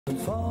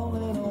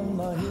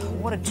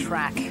What a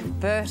track.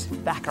 Burt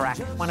Bacharach,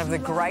 one of the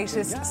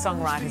greatest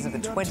songwriters of the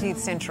 20th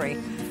century,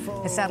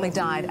 has sadly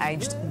died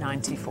aged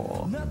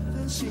 94.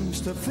 Nothing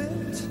seems to fit.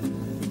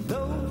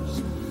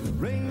 Those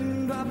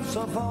raindrops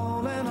are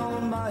falling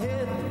on my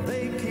head.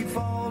 They keep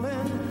falling.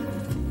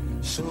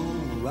 So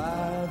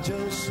I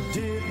just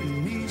did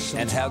me some.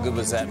 And how good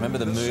was that? Remember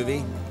the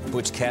movie?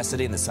 Butch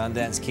Cassidy and the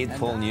Sundance Kid,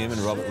 Paul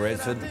Newman, Robert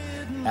Redford,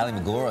 Ali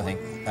McGraw, I think,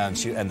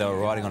 and they were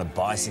riding on a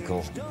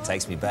bicycle.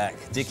 Takes me back.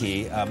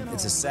 Dickie,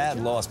 it's a sad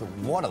loss, but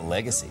what a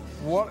legacy.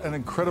 What an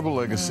incredible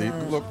legacy.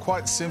 Look,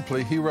 quite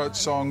simply, he wrote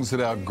songs that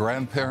our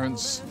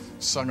grandparents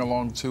sung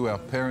along to, our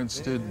parents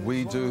did,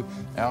 we do,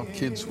 our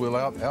kids will,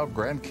 our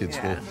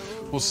grandkids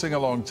will sing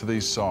along to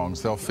these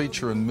songs. They'll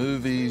feature in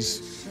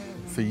movies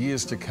for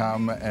years to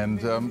come,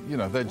 and you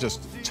know, they're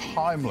just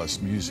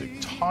timeless music,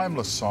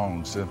 timeless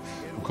songs. And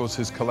of course,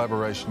 his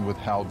collaboration with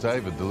Hal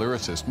David, the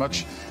lyricist,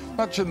 much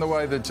in the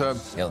way that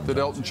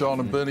Elton John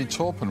and Bernie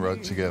Taupin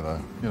wrote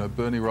together. You know,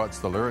 Bernie writes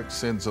the lyrics,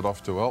 sends it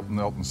off to Elton.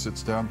 Elton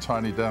sits down,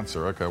 tiny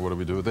dancer. Okay, what do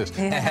we do with this?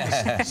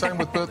 Yeah. Same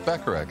with Burt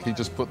Bacharach. He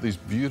just put these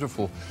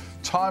beautiful,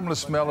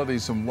 timeless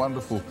melodies and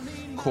wonderful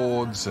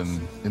chords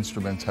and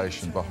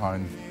instrumentation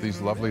behind these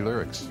lovely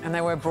lyrics. And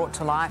they were brought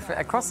to life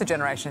across the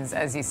generations,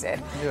 as you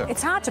said. Yeah.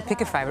 It's hard to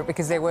pick a favourite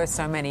because there were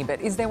so many, but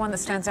is there one that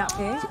stands out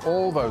for you?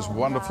 All those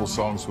wonderful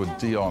songs with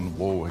Dionne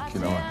Warwick,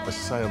 you know, I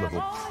say a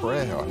little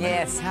prayer.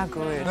 Yes, how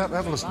good.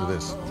 Have a listen to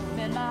this.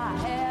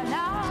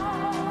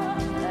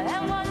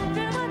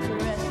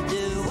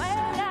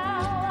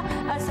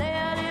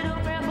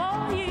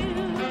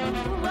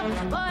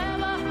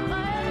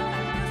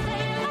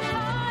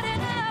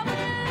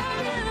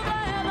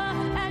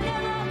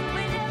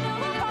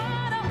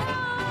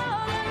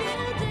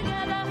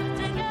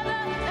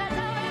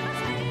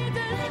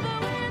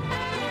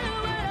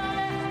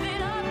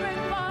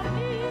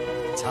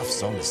 Tough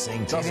song to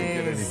sing. Doesn't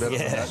get any better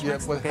than that. Yeah,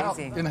 well,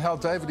 Busy. in Hal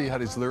David, he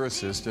had his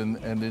lyricist, and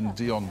in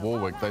Dionne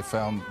Warwick, they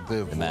found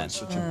their voice match.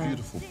 such a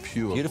beautiful,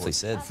 pure Beautifully voice.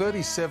 said.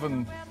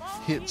 37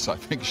 hits, I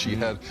think she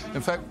had.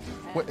 In fact,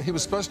 he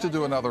was supposed to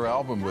do another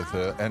album with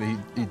her, and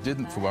he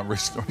didn't for one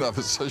reason or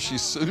another, so she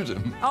sued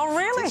him. Oh,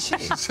 really? She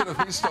said, if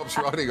he stops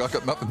writing, I've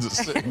got nothing to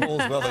sing.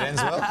 All's well that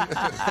ends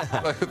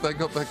well. They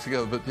got back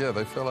together, but yeah,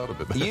 they fell out a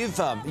bit.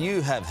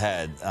 You have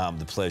had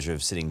the pleasure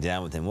of sitting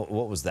down with him.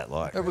 What was that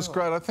like? It was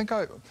great. I think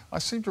I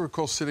seem to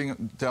recall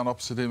sitting down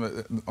opposite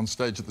him on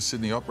stage at the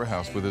Sydney Opera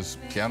House with his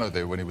piano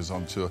there when he was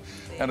on tour,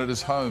 and at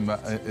his home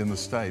in the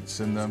States.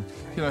 And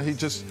you know,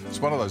 it's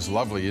one of those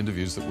lovely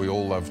interviews that we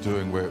all love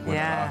doing, where when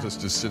an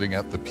artist is sitting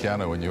at the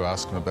piano and you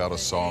ask him about a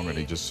song and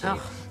he just sort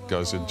of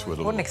goes into it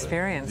a little bit. What an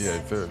experience.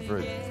 Yeah, very,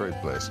 very, very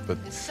blessed. But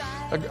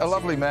a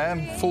lovely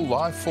man, full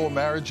life, 4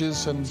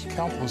 marriages, and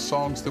countless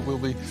songs that we'll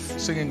be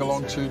singing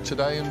along to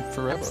today and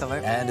forever.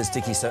 Absolutely. And as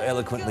Dickie so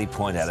eloquently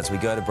pointed out, as we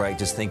go to break,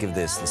 just think of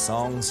this: the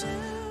songs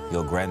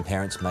your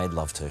grandparents made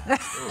love to.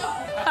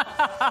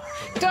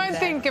 Don't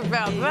think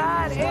about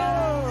that.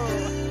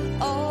 Ew.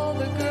 All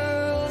the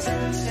girls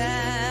in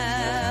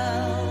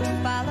town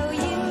follow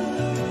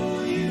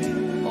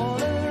you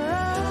all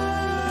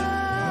around,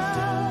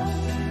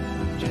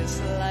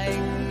 just like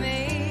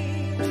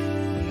me.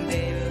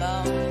 They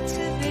long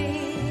to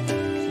be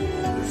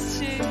close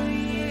to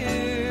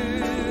you.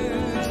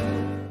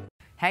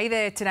 Hey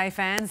there, Today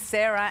fans.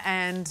 Sarah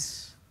and...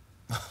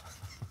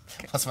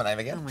 What's my name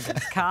again? Oh my God,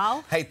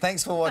 Karl. Hey,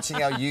 thanks for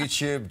watching our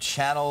YouTube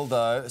channel,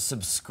 though.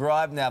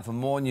 Subscribe now for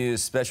more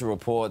news, special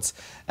reports,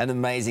 and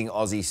amazing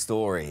Aussie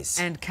stories.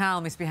 And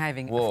Karl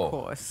misbehaving, Whoa, of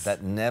course.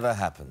 that never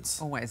happens.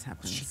 Always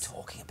happens. What's she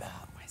talking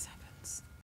about?